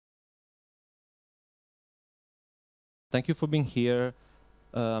Thank you for being here.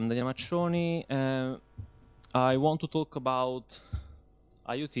 I'm Daniele Maccioni. I want to talk about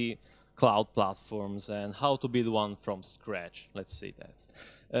IoT Cloud Platforms and how to build one from scratch, let's say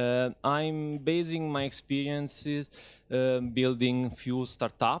that. I'm basing my experiences building few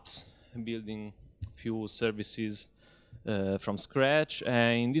startups, building few services from scratch.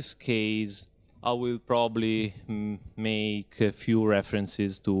 And in this case, I will probably make a few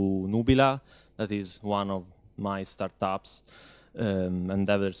references to Nubila, that is one of my startups and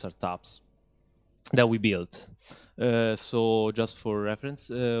other startups that we built. So just for reference,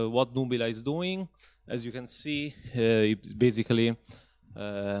 what Nubila is doing, as you can see, it basically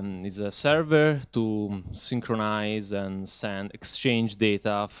is a server to synchronize and exchange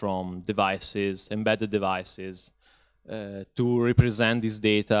data from devices, embedded devices, to represent this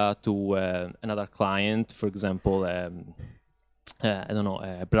data to another client, for example, I don't know,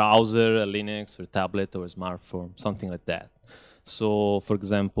 a browser, a Linux, or a tablet, or a smartphone, something like that. So, for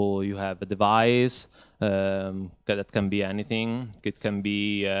example, you have a device that can be anything. It can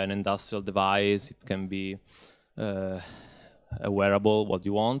be an industrial device. It can be a wearable, what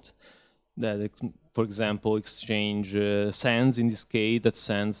you want. That, for example, exchange sends, in this case, that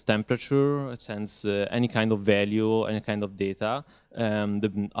sends temperature, it sends any kind of value, any kind of data.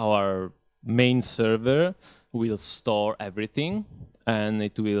 Our main server will store everything, and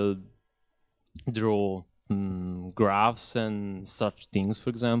it will draw graphs and such things, for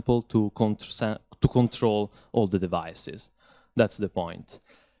example, to control all the devices. That's the point.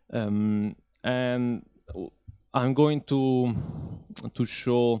 And I'm going to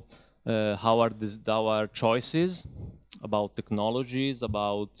show how are our choices about technologies,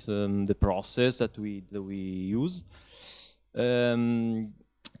 about the process that we use,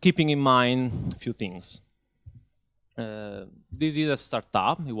 keeping in mind a few things. This is a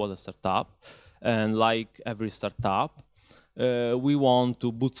startup. It was a startup, and like every startup, we want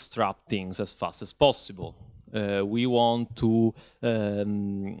to bootstrap things as fast as possible. We want to how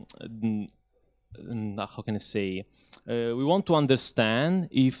can I say? We want to understand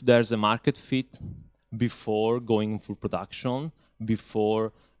if there's a market fit before going full production,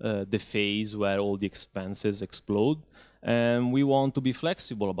 before the phase where all the expenses explode. And we want to be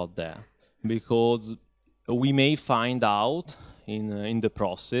flexible about that, because we may find out in the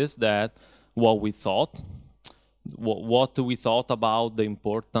process that what we thought about the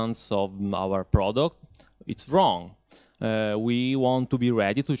importance of our product, it's wrong. We want to be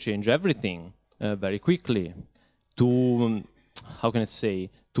ready to change everything very quickly, to how can I say,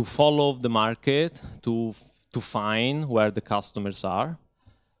 to follow the market, to find where the customers are.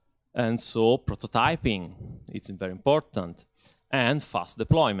 And so prototyping, it's very important, and fast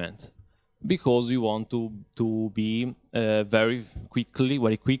deployment, because we want to be very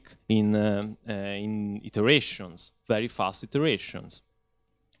quick in iterations, very fast iterations,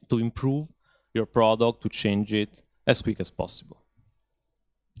 to improve your product, to change it as quick as possible.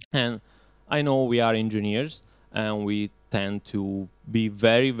 And I know we are engineers, and we tend to be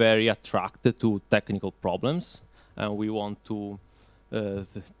very, very attracted to technical problems, and we want to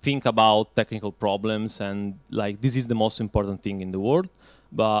think about technical problems, and like this is the most important thing in the world,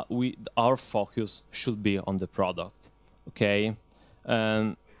 but our focus should be on the product, okay?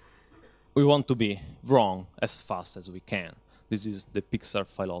 And we want to be wrong as fast as we can. This is the Pixar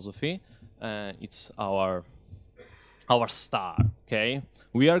philosophy. It's our star, okay?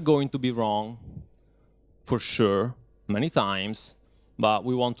 We are going to be wrong for sure many times, but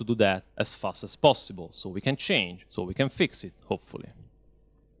we want to do that as fast as possible so we can change, so we can fix it, hopefully.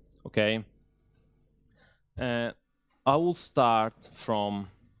 Okay? I will start from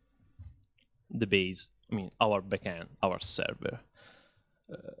the base, I mean, our backend, our server.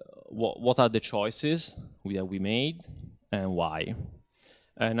 What are the choices that we made and why?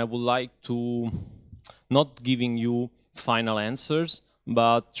 And I would like to, not giving you final answers,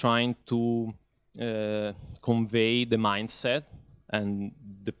 but trying to convey the mindset and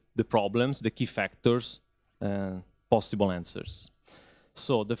the problems, the key factors, possible answers.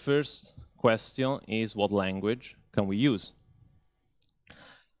 So the first question is, what language can we use?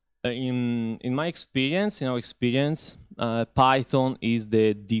 In my experience, in our experience, Python is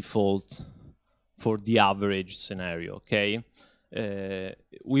the default for the average scenario, okay?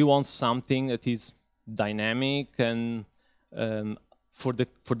 We want something that is dynamic and for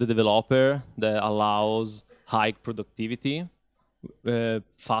the developer that allows high productivity,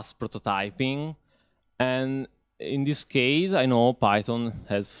 fast prototyping, and in this case, I know Python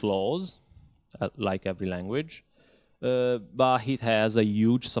has flaws, like every language, but it has a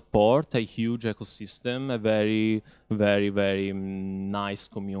huge support, a huge ecosystem, a very, very, very nice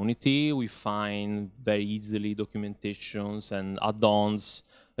community. We find very easily documentations and add-ons,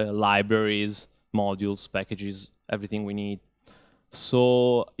 libraries, modules, packages, everything we need.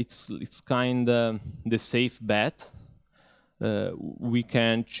 So it's kind of the safe bet. We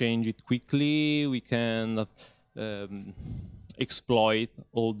can change it quickly. We can exploit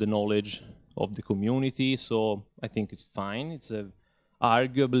all the knowledge of the community. So I think it's fine. It's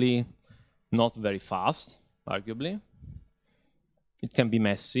arguably not very fast. Arguably, it can be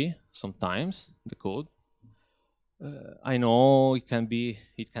messy sometimes. The code. I know it can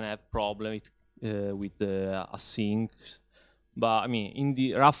have problems with the async. But I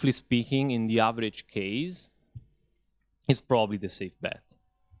mean, roughly speaking, in the average case, it's probably the safe bet.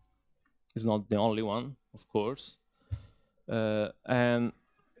 It's not the only one, of course. And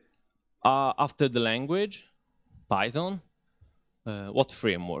after the language, Python, what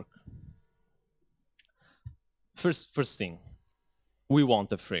framework? First thing, we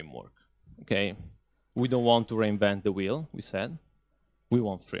want a framework. Okay, we don't want to reinvent the wheel. We said we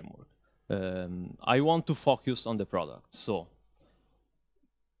want framework. I want to focus on the product. So.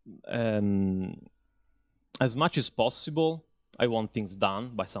 As much as possible, I want things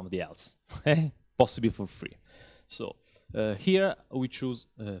done by somebody else, possibly for free. So here we choose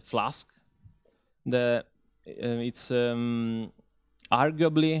Flask. It's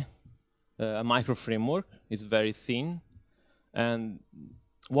arguably a micro framework. It's very thin, and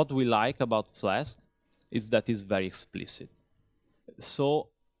what we like about Flask is that it's very explicit. So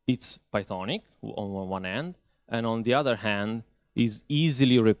it's Pythonic on one hand, and on the other hand, is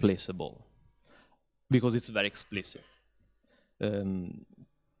easily replaceable because it's very explicit.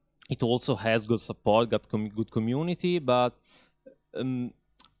 It also has good support, got good community, but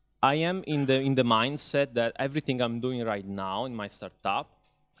I am in the mindset that everything I'm doing right now in my startup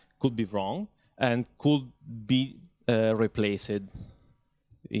could be wrong and could be replaced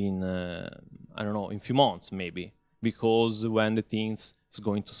in I don't know, in a few months maybe, because when the things is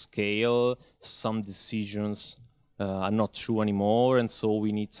going to scale, some decisions are not true anymore, and so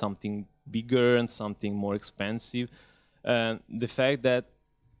we need something bigger and something more expensive. The fact that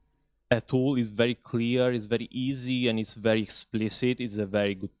a tool is very clear, is very easy, and it's very explicit is a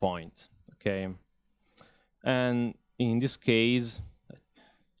very good point. Okay, and in this case,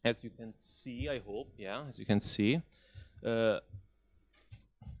 as you can see, I hope, yeah, as you can see,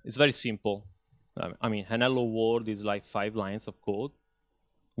 it's very simple. I mean, an hello world is like 5 lines of code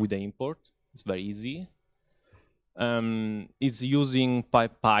with the import. It's very easy. It's using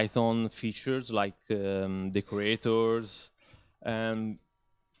Python features like decorators.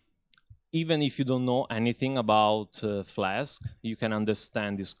 Even if you don't know anything about Flask, you can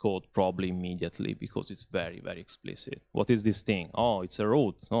understand this code probably immediately because it's very, very explicit. What is this thing? Oh, it's a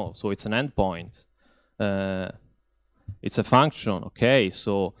root. Oh, so it's an endpoint. It's a function. Okay,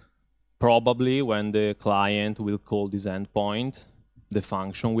 so probably when the client will call this endpoint, the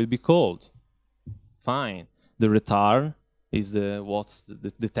function will be called. Fine. The return is what's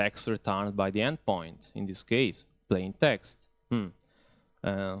the text returned by the endpoint, in this case, plain text.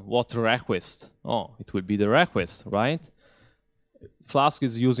 What request? Oh, it will be the request, right? Flask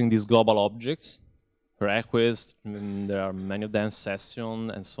is using these global objects, request, there are many of them, session,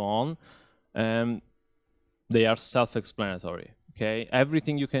 and so on. They are self-explanatory, okay?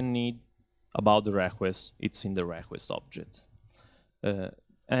 Everything you can need about the request, it's in the request object.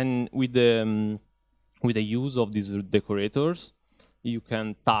 And with the use of these decorators, you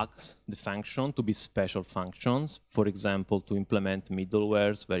can tag the function to be special functions. For example, to implement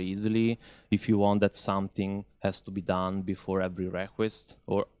middlewares very easily. If you want that something has to be done before every request,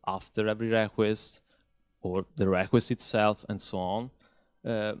 or after every request, or the request itself, and so on.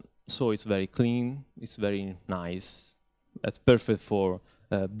 So it's very clean, it's very nice. It's perfect for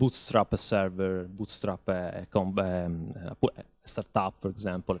bootstrap a server, bootstrap a startup, for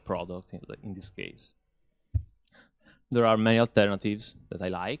example, a product in this case. There are many alternatives that I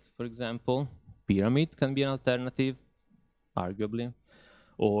like. For example, Pyramid can be an alternative, arguably,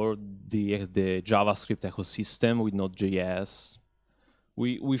 or the JavaScript ecosystem with Node.js.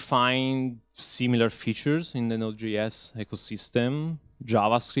 We find similar features in the Node.js ecosystem.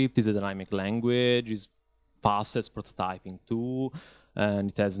 JavaScript is a dynamic language, is fast as prototyping too, and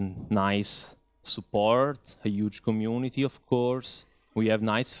it has nice support, a huge community, of course. We have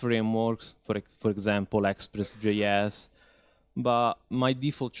nice frameworks, for example, Express.js, but my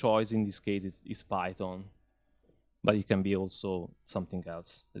default choice in this case is Python, but it can be also something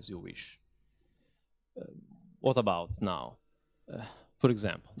else as you wish. What about now? For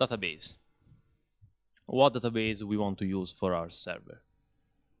example, database. what database we want to use for our server.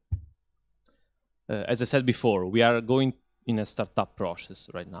 As I said before, we are going in a startup process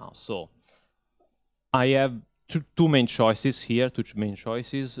right now. So I have two main choices here,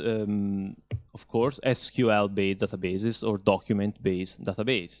 of course, SQL-based databases or document-based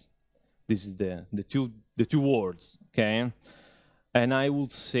database. This is the two words, okay? And I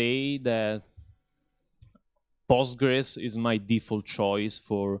would say that Postgres is my default choice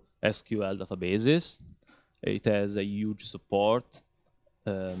for SQL databases. It has a huge support,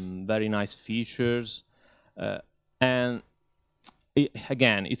 very nice features, and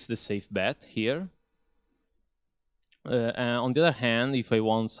again, it's the safe bet here. And on the other hand, if I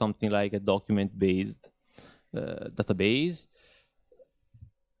want something like a document-based database,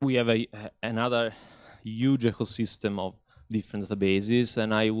 we have another huge ecosystem of different databases,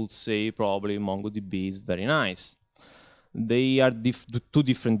 and I would say probably MongoDB is very nice. They are two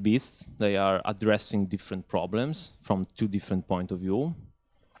different beasts. They are addressing different problems from two different points of view.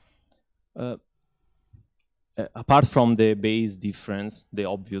 Apart from the base difference, the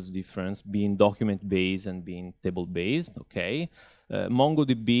obvious difference being document-based and being table-based, okay,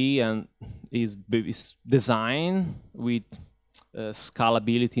 MongoDB is designed with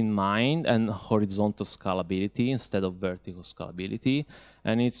scalability in mind and horizontal scalability instead of vertical scalability,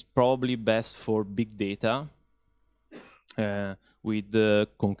 and it's probably best for big data with the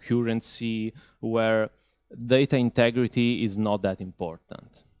concurrency where data integrity is not that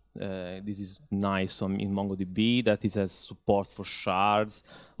important. This is nice in MongoDB that it has support for shards.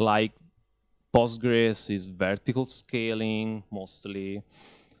 Like Postgres is vertical scaling mostly.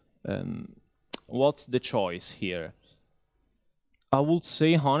 What's the choice here? I would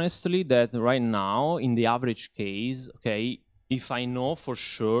say honestly that right now, in the average case, okay, if I know for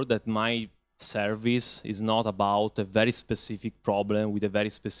sure that my service is not about a very specific problem with a very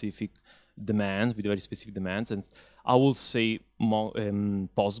specific demands, and I will say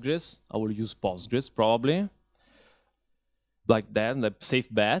Postgres. I will use Postgres probably, like that, the safe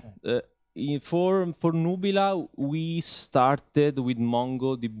bet. For Nubila, we started with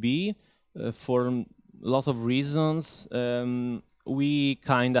MongoDB for a lot of reasons. We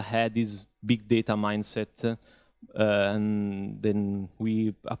kind of had this big data mindset, and then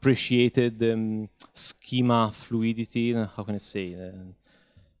we appreciated schema fluidity. How can I say?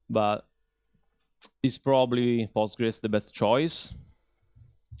 But it's probably Postgres the best choice.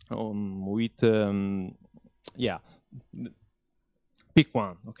 Yeah, pick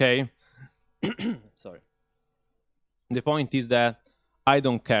one, okay? Sorry. The point is that I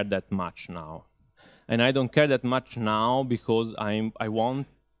don't care that much now. And I don't care that much now because I want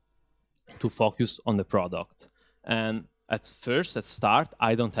to focus on the product. And at start,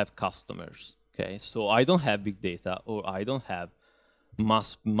 I don't have customers, okay? So I don't have big data, or I don't have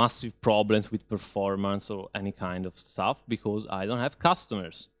massive problems with performance or any kind of stuff because I don't have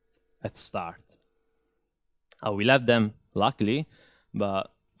customers at start. I will have them, luckily,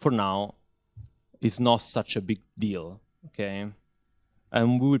 but for now, it's not such a big deal, okay?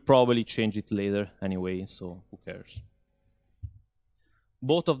 And we will probably change it later anyway, so who cares?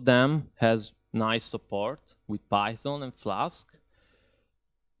 Both of them has nice support with Python and Flask.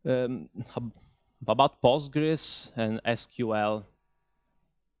 About Postgres and SQL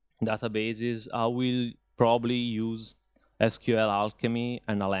databases, I will probably use SQL Alchemy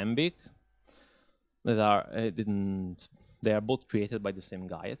and Alembic. They are both created by the same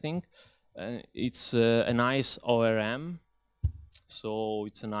guy, I think. It's a nice ORM, so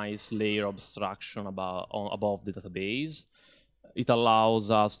it's a nice layer of abstraction above the database. It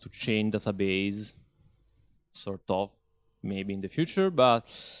allows us to change database, sort of, maybe in the future, but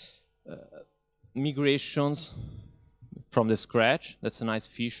migrations from the scratch, that's a nice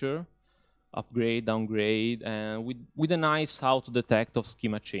feature. Upgrade, downgrade, and with a nice how to detect of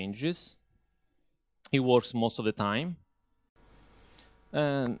schema changes. It works most of the time.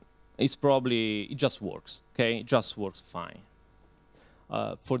 And it just works, okay? It just works fine.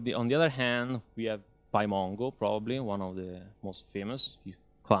 On the other hand, we have PyMongo, probably one of the most famous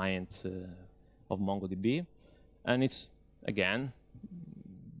clients of MongoDB. And it's, again,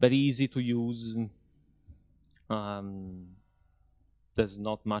 very easy to use. There's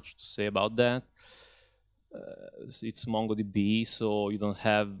not much to say about that. It's MongoDB, so you don't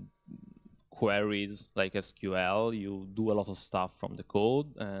have queries like SQL. You do a lot of stuff from the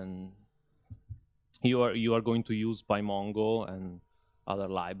code, and you are going to use PyMongo and other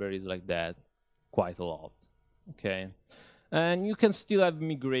libraries like that quite a lot. Okay, and you can still have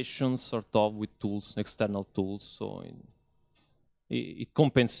migrations sort of with tools, external tools, so it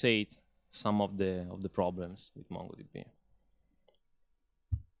compensates some of the problems with MongoDB.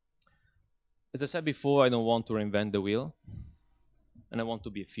 As I said before, I don't want to reinvent the wheel, and I want to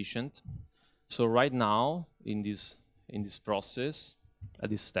be efficient. So right now, in this process, at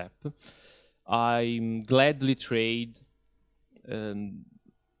this step, I gladly trade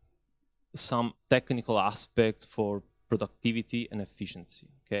some technical aspect for productivity and efficiency.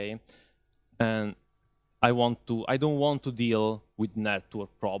 Okay, and I don't want to deal with network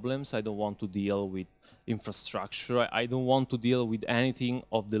problems. I don't want to deal with infrastructure. I don't want to deal with anything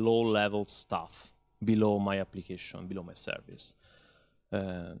of the low-level stuff below my application, below my service.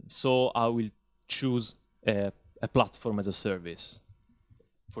 So I will choose a platform as a service,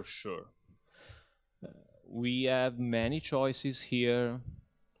 for sure. We have many choices here,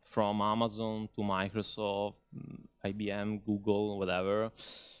 from Amazon to Microsoft, IBM, Google, whatever.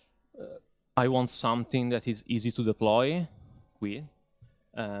 I want something that is easy to deploy with.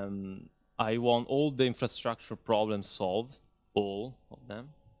 I want all the infrastructure problems solved, all of them,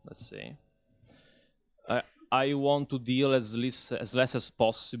 let's say. I want to deal as less as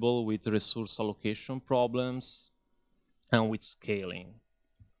possible with resource allocation problems and with scaling,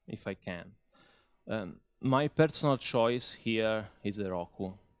 if I can. My personal choice here is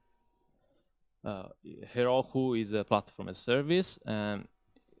Heroku. Heroku is a platform as service.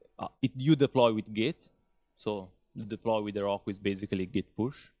 You deploy with Git. So the deploy with Heroku is basically Git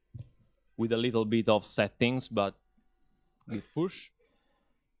push with a little bit of settings, but Git push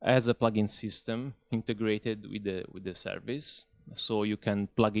as a plugin system integrated with the service. So you can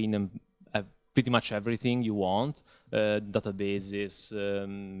plug in and have pretty much everything you want, databases,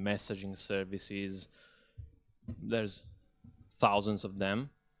 messaging services. There's thousands of them.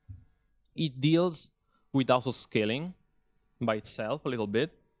 It deals with auto-scaling by itself a little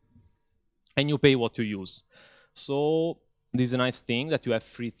bit, and you pay what you use. So this is a nice thing that you have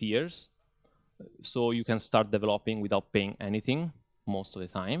free tiers, so you can start developing without paying anything most of the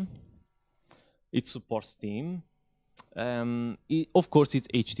time. It supports Steam. Of course, it's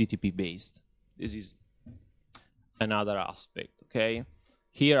HTTP based. This is another aspect, okay?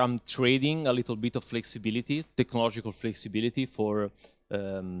 Here I'm trading a little bit of flexibility, technological flexibility for,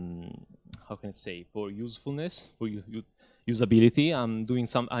 how can I say, for usefulness, for usability.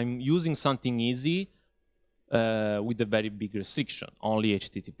 I'm using something easy with a very big restriction, only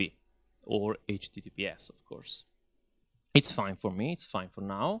HTTP or HTTPS, of course. It's fine for me, it's fine for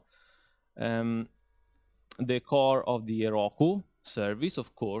now. The core of the Heroku service,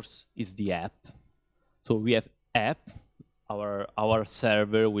 of course, is the app. So we have app. Our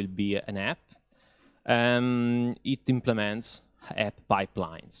server will be an app. It implements app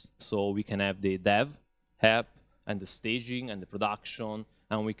pipelines. So we can have the dev app and the staging and the production,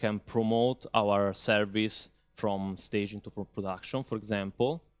 and we can promote our service from staging to production, for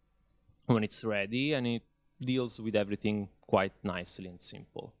example, when it's ready, and it deals with everything quite nicely and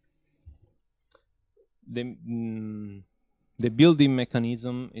simple. The building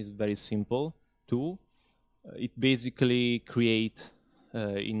mechanism is very simple too. It basically creates,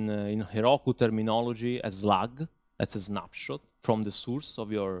 in Heroku terminology, a slug. That's a snapshot from the source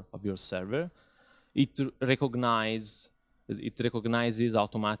of your server. It recognizes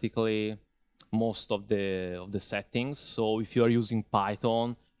automatically most of the settings. So if you are using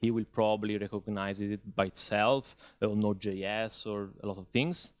Python, he will probably recognize it by itself, or Node.js, or a lot of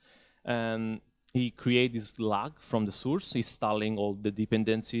things. He creates this slug from the source, installing all the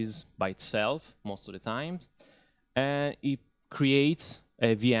dependencies by itself most of the time. And it creates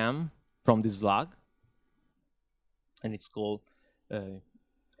a VM from this slug. And it's called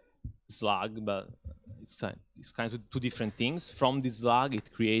slug, but it's kind of two different things. From this slug,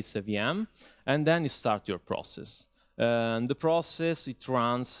 it creates a VM, and then it starts your process. The process, it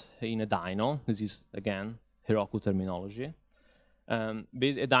runs in a dyno. This is, again, Heroku terminology. A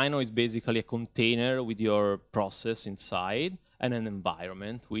dyno is basically a container with your process inside and an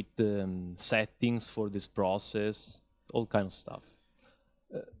environment with settings for this process, all kinds of stuff.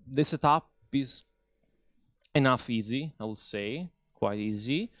 The setup is enough easy, I would say, quite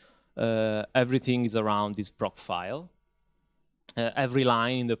easy. Everything is around this proc file. Every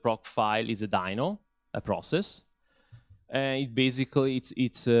line in the proc file is a dyno, a process. It basically,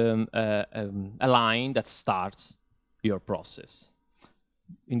 it's a line that starts your process.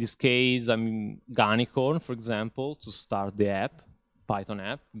 In this case, I'm Ganicorn, for example, to start the app, Python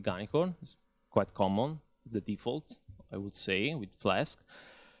app. Ganicorn is quite common, the default, I would say, with Flask.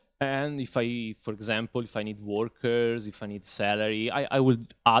 And if for example, if I need workers, if I need salary, I will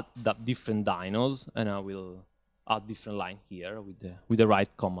add that different dynos, and I will add different line here with the right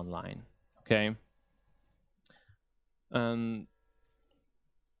command line. Okay.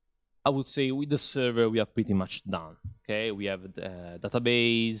 I would say with the server we are pretty much done. Okay, we have a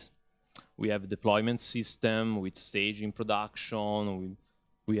database, we have a deployment system with staging production.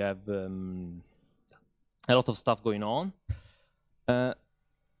 We have a lot of stuff going on.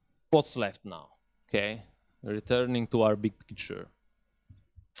 What's left now? Okay, returning to our big picture.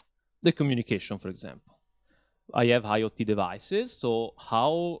 The communication, for example. I have IoT devices, so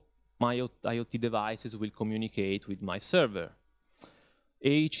how my IoT devices will communicate with my server?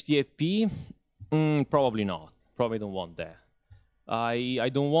 HTTP? Probably not. Probably don't want that. I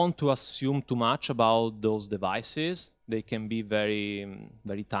don't want to assume too much about those devices. They can be very,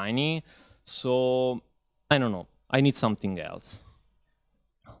 very tiny. So, I don't know. I need something else.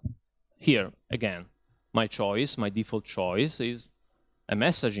 Here, again, my choice, my default choice is a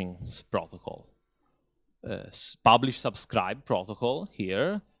messaging protocol. Publish subscribe protocol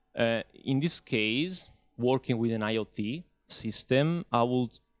here. In this case, working with an IoT system, I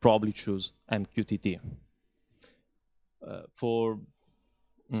would probably choose MQTT.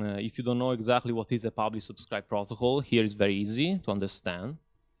 If you don't know exactly what is a publish subscribe protocol, here is very easy to understand.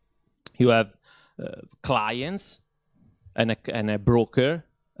 You have clients and a broker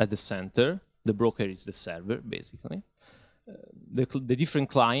at the center. The broker is the server, basically. The different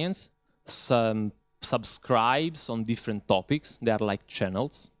clients subscribes on different topics. They are like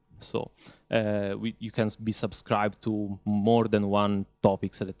channels. So you can be subscribed to more than one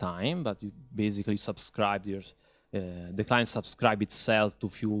topics at a time, but you basically subscribe the client subscribe itself to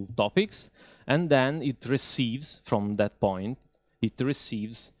few topics, and then it receives from that point, it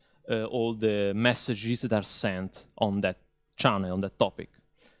receives all the messages that are sent on that channel, on that topic.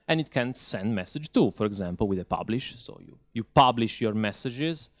 And it can send message too, for example, with a publish. So you publish your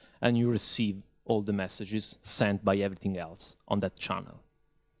messages and you receive all the messages sent by everything else on that channel.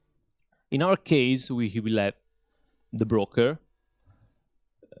 In our case, we will have the broker,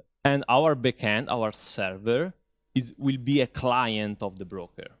 and our backend, our server, will be a client of the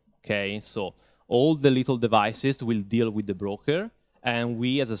broker. Okay, so all the little devices will deal with the broker, and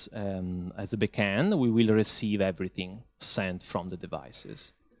we, as a backend, we will receive everything sent from the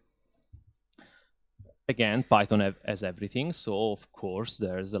devices. Again, Python has everything, so of course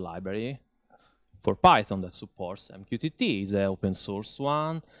there's a library for Python that supports MQTT. It's an open source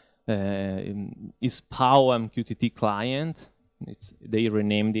one. It's POW MQTT client. They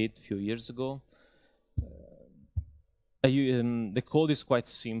renamed it a few years ago. The code is quite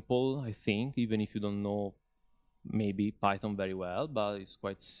simple, I think, even if you don't know maybe Python very well, but it's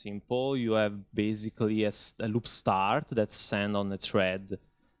quite simple. You have basically a loop start that's sent on a thread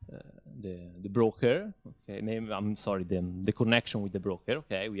the broker, okay, I'm sorry, the connection with the broker,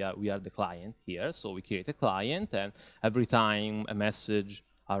 okay, we are the client here, so we create a client, and every time a message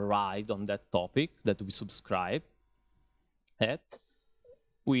arrived on that topic that we subscribe at,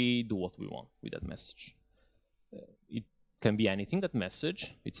 we do what we want with that message. It can be anything, that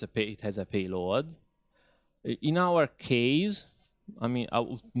message, it has a payload. In our case, I mean,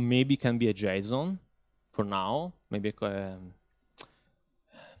 maybe can be a JSON for now, maybe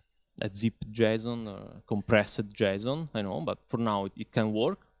a zip JSON or compressed JSON, I know, but for now it can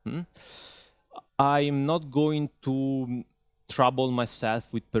work. I'm not going to trouble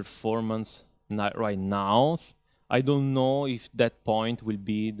myself with performance right now. I don't know if that point will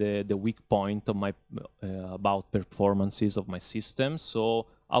be the weak point of my about performances of my system. So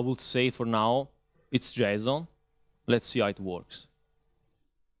I would say for now it's JSON. Let's see how it works.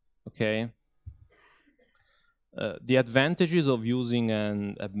 Okay. The advantages of using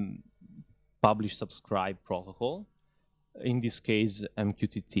a publish subscribe protocol, in this case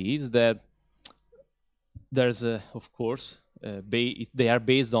MQTT, is that there's of course they are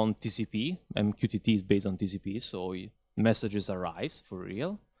based on TCP. MQTT is based on TCP, so messages arrive for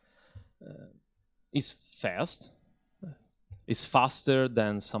real. It's fast. It's faster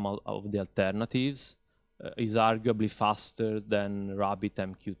than some of the alternatives. Is arguably faster than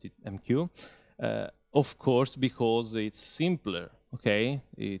RabbitMQ. Of course, because it's simpler. Okay,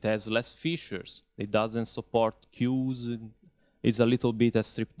 it has less features. It doesn't support queues. It's a little bit a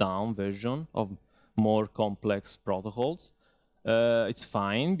stripped down version of more complex protocols. It's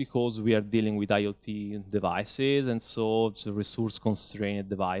fine because we are dealing with IoT devices, and so it's resource constrained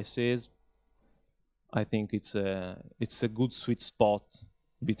devices. I think it's a good sweet spot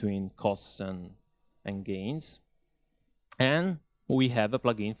between costs and gains. And we have a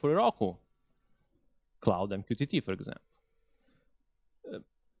plugin for Heroku, Cloud MQTT, for example.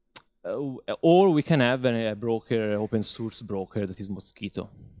 Or we can have a broker, open source broker that is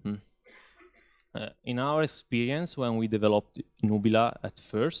Mosquito. In our experience, when we developed Nubila at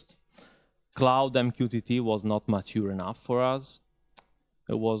first, Cloud MQTT was not mature enough for us.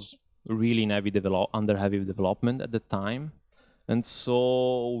 It was really in under heavy development at the time. And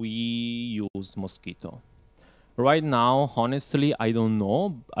so we used Mosquito. Right now, honestly, I don't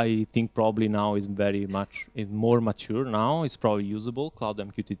know. I think probably now is very much more mature now. It's probably usable, Cloud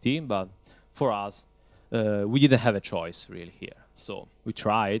MQTT, but for us, we didn't have a choice really here. So we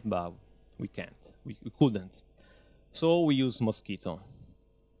tried, but we can't. We couldn't. So we used Mosquito.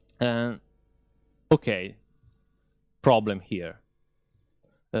 And okay, problem here.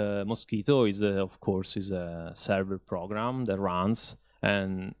 Mosquito is, of course, is a server program that runs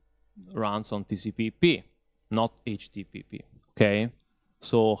on TCP/IP, not HTTP. Okay,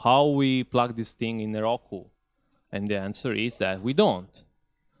 so how we plug this thing in Heroku? And the answer is that we don't.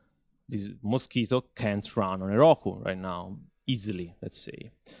 This Mosquito can't run on Heroku right now easily, let's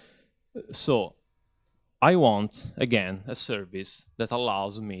say. So I want, again, a service that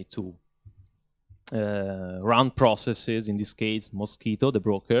allows me to run processes, in this case, Mosquito, the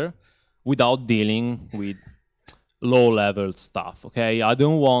broker, without dealing with low-level stuff, okay? I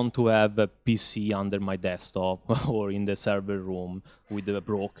don't want to have a PC under my desktop or in the server room with the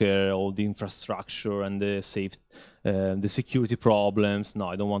broker, all the infrastructure and the security problems. No,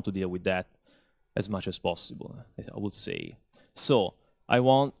 I don't want to deal with that as much as possible, I would say. So I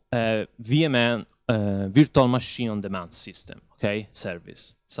want a VMN, virtual machine on demand system, okay?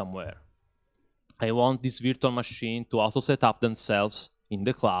 Service somewhere. I want this virtual machine to auto set up themselves in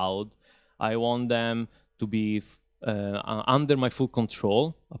the cloud. I want them to be under my full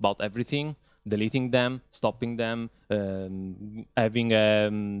control about everything, deleting them, stopping them, having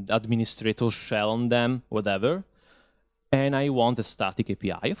an administrator shell on them, whatever. And I want a static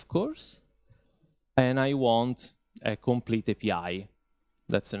API, of course. And I want a complete API.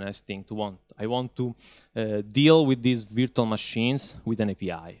 That's a nice thing to want. I want to deal with these virtual machines with an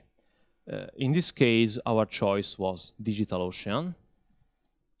API. In this case, our choice was DigitalOcean.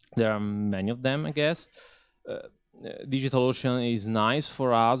 There are many of them, I guess. DigitalOcean is nice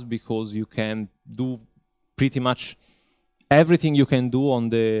for us because you can do pretty much everything you can do on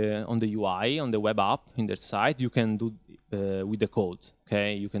the UI, on the web app, in their site, you can do with the code.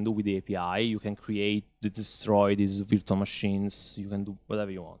 Okay, you can do with the API. You can create, destroy these virtual machines. You can do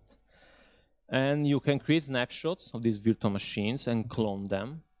whatever you want, and you can create snapshots of these virtual machines and clone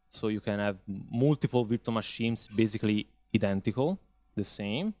them. So you can have multiple virtual machines, basically identical, the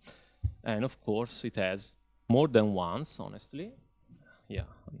same, and of course it has more than once, honestly, yeah,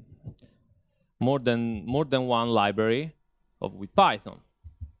 more than one library with Python.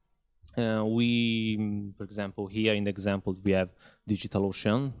 For example, here in the example we have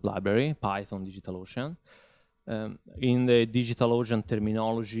DigitalOcean library, Python DigitalOcean. In the DigitalOcean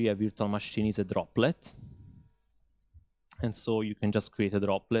terminology, a virtual machine is a droplet. And so you can just create a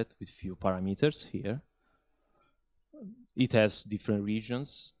droplet with few parameters here. It has different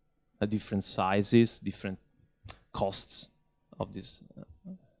regions, different sizes, different costs of these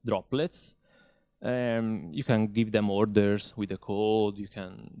droplets. You can give them orders with the code. You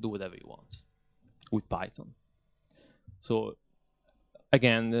can do whatever you want with Python. So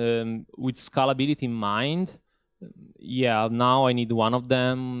again, with scalability in mind, yeah, now I need one of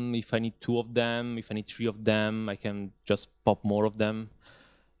them. If I need two of them, if I need three of them, I can just pop more of them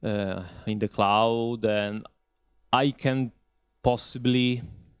in the cloud, and I can possibly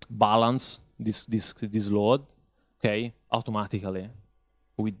balance this load, okay, automatically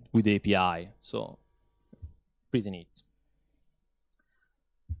with the API. So pretty neat.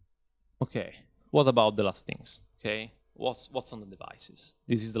 Okay, what about the last things? Okay, what's on the devices?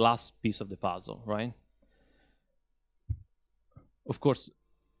 This is the last piece of the puzzle, right? Of course,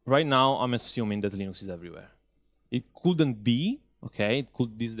 right now I'm assuming that Linux is everywhere. It couldn't be, okay?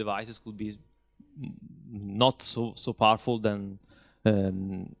 These devices could be not so powerful than, I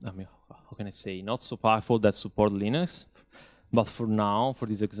mean, how can I say, not so powerful that support Linux. But for now, for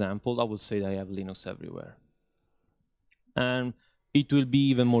this example, I would say that I have Linux everywhere. And it will be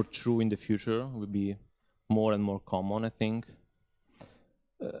even more true in the future. It will be more and more common, I think.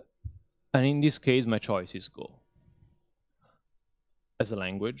 And in this case, my choice is Go as a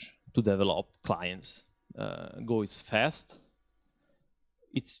language to develop clients. Go is fast.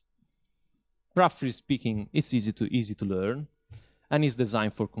 It's, roughly speaking, it's easy to learn, and it's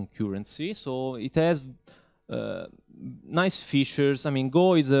designed for concurrency. So it has nice features. I mean,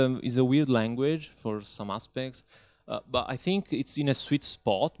 Go is a weird language for some aspects, but I think it's in a sweet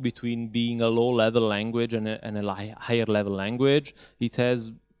spot between being a low-level language and a higher-level language. It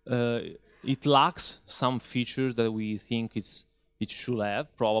has it lacks some features that we think it should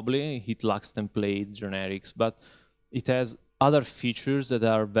have, probably. It lacks templates, generics, but it has other features that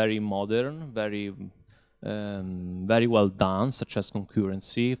are very modern, very well done, such as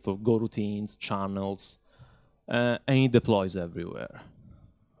concurrency for Go routines, channels. and it deploys everywhere,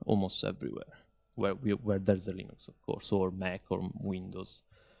 almost everywhere, where there's a Linux, of course, or Mac or Windows.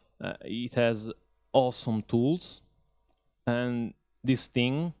 It has awesome tools, and this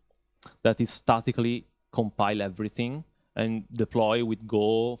thing that is statically compile everything and deploy with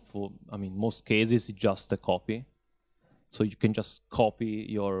Go for, I mean, most cases it's just a copy. So you can just copy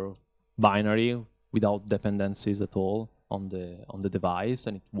your binary without dependencies at all on the device,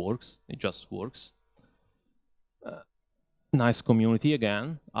 and it works. It just works. Nice community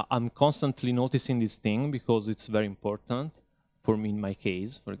again. I'm constantly noticing this thing because it's very important for me in my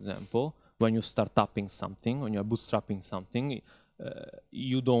case, for example. When you start upping something, when you're bootstrapping something,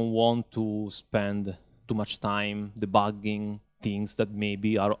 you don't want to spend too much time debugging things that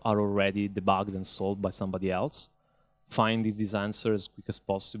maybe are already debugged and solved by somebody else. Find these answers as quick as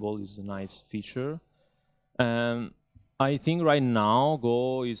possible is a nice feature. I think right now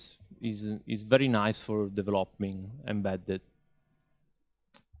Go is very nice for developing embedded.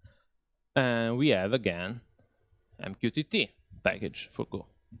 And we have again MQTT package for Go.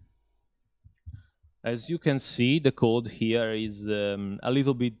 As you can see, the code here is a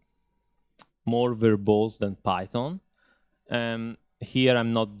little bit more verbose than Python. Here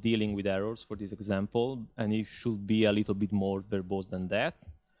I'm not dealing with errors for this example, and it should be a little bit more verbose than that.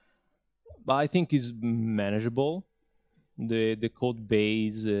 But I think it's manageable. The code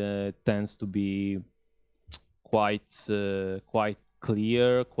base tends to be quite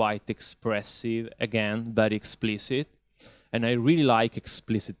clear, quite expressive, again, very explicit. And I really like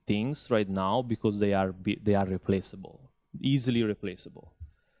explicit things right now because they are replaceable, easily replaceable.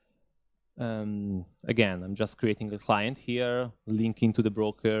 Again, I'm just creating a client here, linking to the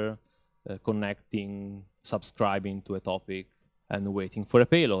broker, connecting, subscribing to a topic, and waiting for a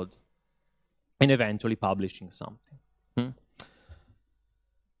payload, and eventually publishing something.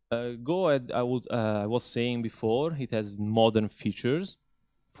 Go, I was saying before, it has modern features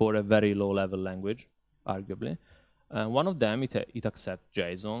for a very low-level language, arguably. One of them, it accepts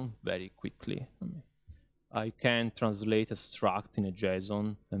JSON very quickly. I can translate a struct in a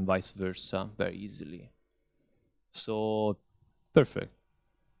JSON and vice versa very easily. So, perfect.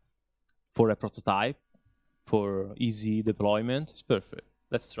 For a prototype, for easy deployment, it's perfect.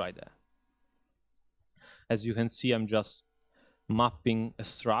 Let's try that. As you can see, I'm just mapping a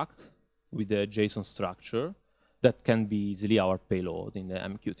struct with a JSON structure that can be easily our payload in the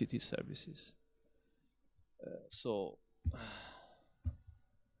MQTT services. So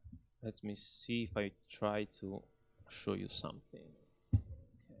let me see if I try to show you something.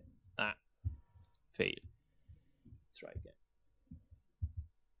 Okay. Fail. Let's try again.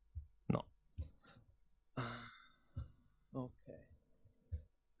 No. Okay.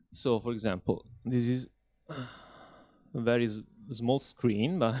 So for example, this is a very small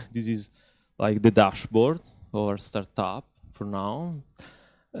screen, but this is like the dashboard of our startup for now.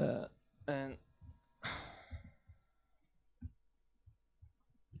 And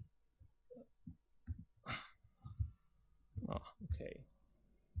okay.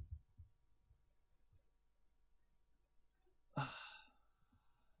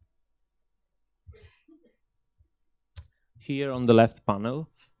 Here on the left panel,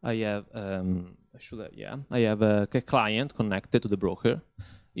 I have I have a client connected to the broker.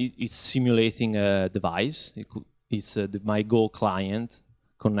 It's simulating a device. It's my Go client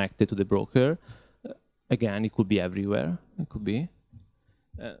connected to the broker. Again, it could be everywhere. It could be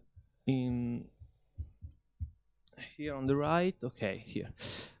in here on the right. Okay, here.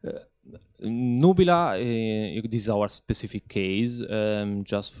 Nubila, this is our specific case,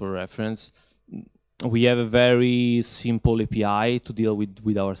 just for reference. We have a very simple API to deal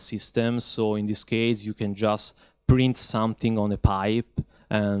with our system. So in this case, you can just print something on a pipe,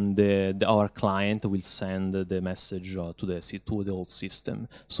 and our client will send the message to the whole system.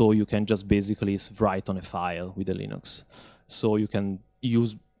 So you can just basically write on a file with the Linux. So you can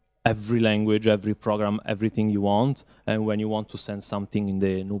use every language, every program, everything you want. And when you want to send something in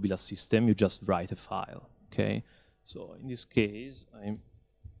the Nubila system, you just write a file. Okay. So in this case,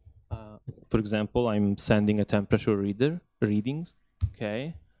 for example, I'm sending a temperature readings,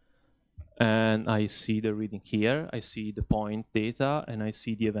 okay? And I see the reading here, I see the point data, and I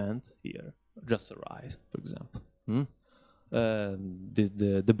see the event here, just arrived, for example.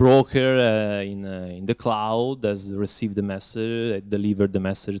 The broker in the cloud has received the message, delivered the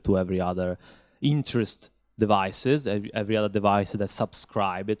message to every other interest devices, every other device that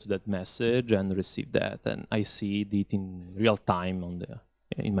subscribed to that message and received that, and I see it in real time on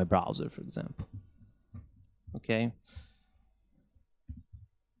in my browser, for example. Okay.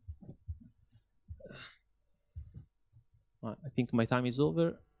 I think my time is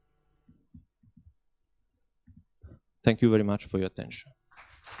over. Thank you very much for your attention.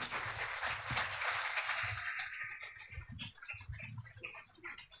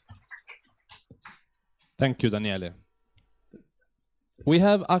 Thank you, Daniele. We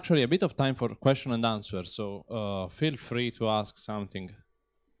have actually a bit of time for question and answer, so feel free to ask something.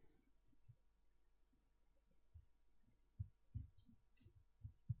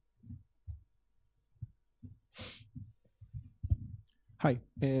 Hi,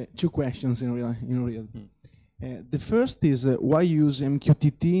 two questions in real. The first is why use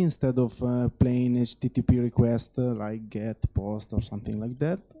MQTT instead of plain HTTP request like get, post, or something like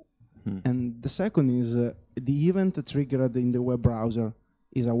that? And the second is the event triggered in the web browser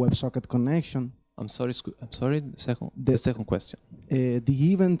is a WebSocket connection. I'm sorry. The second question.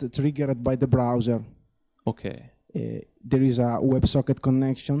 The event triggered by the browser. Okay. There is a WebSocket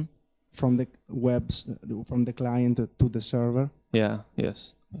connection from the client to the server. Yeah.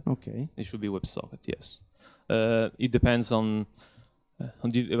 Yes. Okay. It should be WebSocket. Yes. It depends on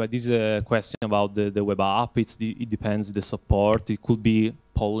this is a question about the web app. It depends the support. It could be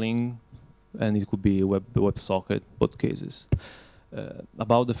polling, and it could be WebSocket. Both cases.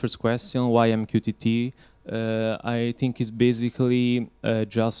 About the first question, why MQTT? I think it's basically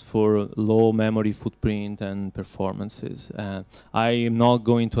just for low memory footprint and performances. I am not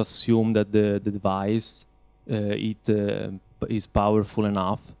going to assume that the device is powerful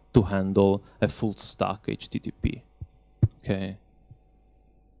enough to handle a full stack HTTP. Okay.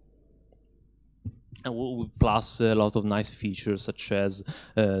 And plus a lot of nice features such as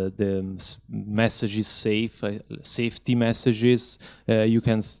the messages safety messages. You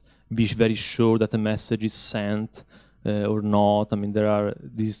can be very sure that a message is sent or not. I mean, there are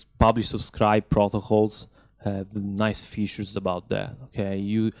these publish subscribe protocols have nice features about that.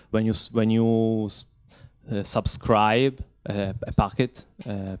 Okay, when you subscribe a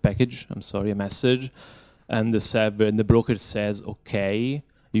package. I'm sorry, a message, and the server and the broker says okay.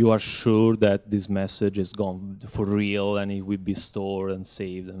 You are sure that this message is gone for real and it will be stored and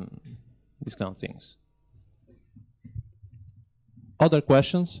saved and these kind of things. Other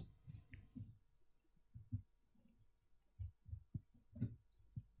questions?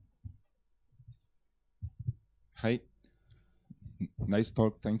 Hi. Nice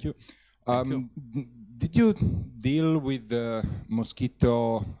talk, thank you. Thank you. Did you deal with the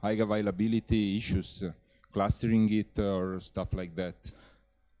mosquito high availability issues, clustering it or stuff like that?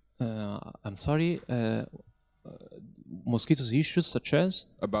 I'm sorry, mosquitoes issues such as?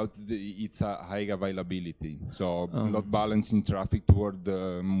 About its high availability, so load balancing traffic toward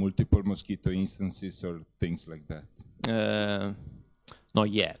multiple mosquito instances or things like that? Not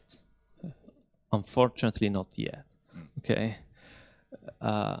yet. Unfortunately, not yet. Okay.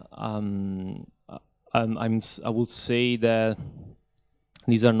 I would say that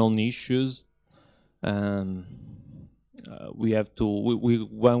these are known issues. We have to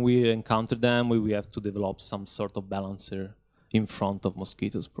when we encounter them, we have to develop some sort of balancer in front of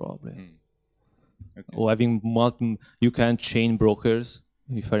mosquitoes, probably. Okay. Or having you can chain brokers,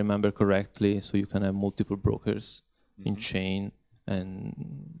 if I remember correctly, so you can have multiple brokers in chain, and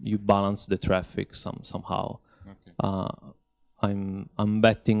you balance the traffic somehow. Okay. I'm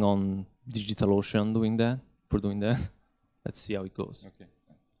betting on DigitalOcean doing that. Let's see how it goes. Okay.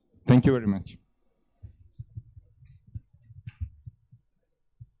 Thank you very much.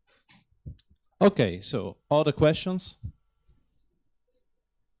 Okay, so other questions?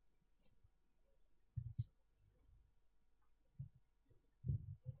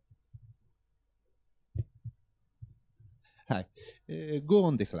 Hi. Go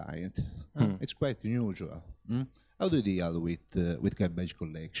on the client. It's quite unusual. How do you deal with garbage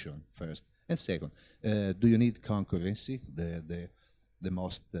collection first? And second, do you need concurrency, the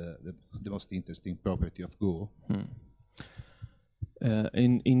most interesting property of Go?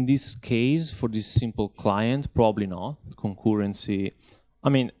 In this case, for this simple client, probably not. Concurrency, I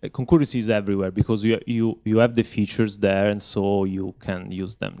mean, concurrency is everywhere because you have the features there, and so you can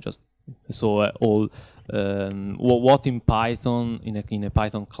use them. Just so what in Python in a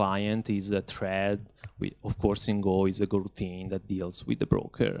Python client is a thread. Of course, in Go is a Go routine that deals with the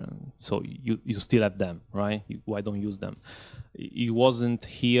broker. So you still have them, right? Why don't use them? It wasn't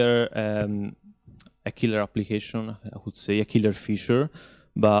here. A killer application, I would say, a killer feature,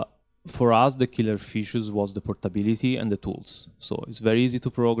 but for us the killer features was the portability and the tools. So it's very easy to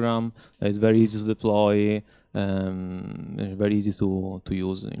program, it's very easy to deploy, very easy to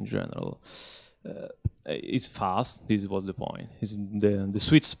use in general. It's fast. This was the point. It's the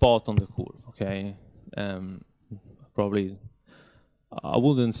sweet spot on the curve. Okay, probably I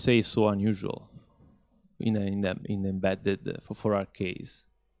wouldn't say so unusual in embedded for our case,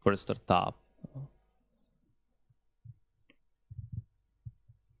 for a startup.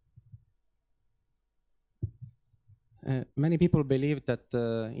 Many people believe that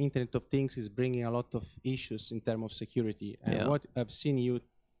Internet of Things is bringing a lot of issues in terms of security. And what I've seen you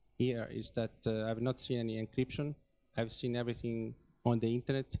here is that I've not seen any encryption. I've seen everything on the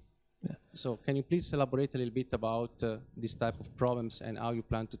internet. Yeah. So can you please elaborate a little bit about this type of problems and how you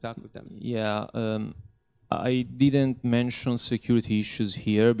plan to tackle them? Yeah, I didn't mention security issues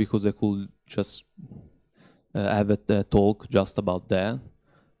here because I could just have a talk just about that.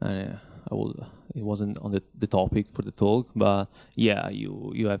 It wasn't on the topic for the talk, but yeah,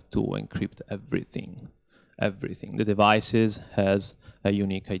 you have to encrypt everything. The devices has a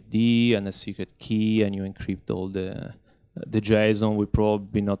unique ID and a secret key, and you encrypt all the JSON. Will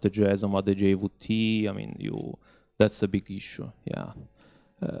probably not the JSON, but the JWT. I mean, that's a big issue. Yeah.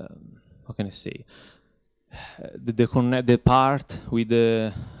 How can I say? The part with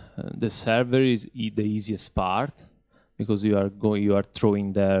the server is the easiest part, because you are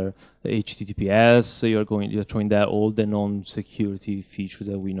throwing there the HTTPS, you're throwing there all the non-security features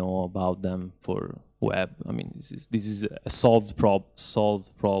that we know about them for web. I mean, this is a solved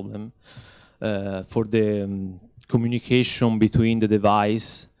problem. For the communication between the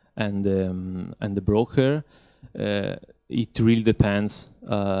device and the broker, it really depends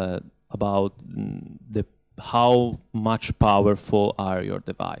about how much powerful are your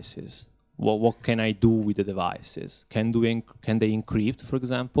devices. What can I do with the devices? Can they encrypt, for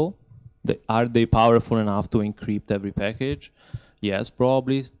example? Are they powerful enough to encrypt every package? Yes,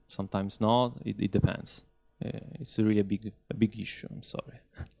 probably. Sometimes not. It depends. It's really a big issue. I'm sorry.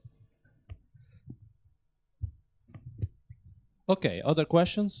 Okay. Other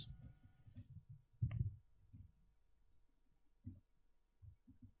questions?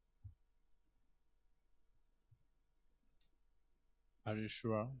 Are you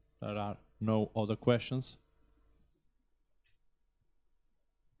sure there are no other questions?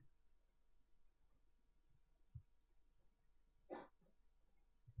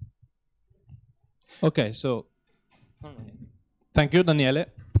 Okay, so thank you, Daniele.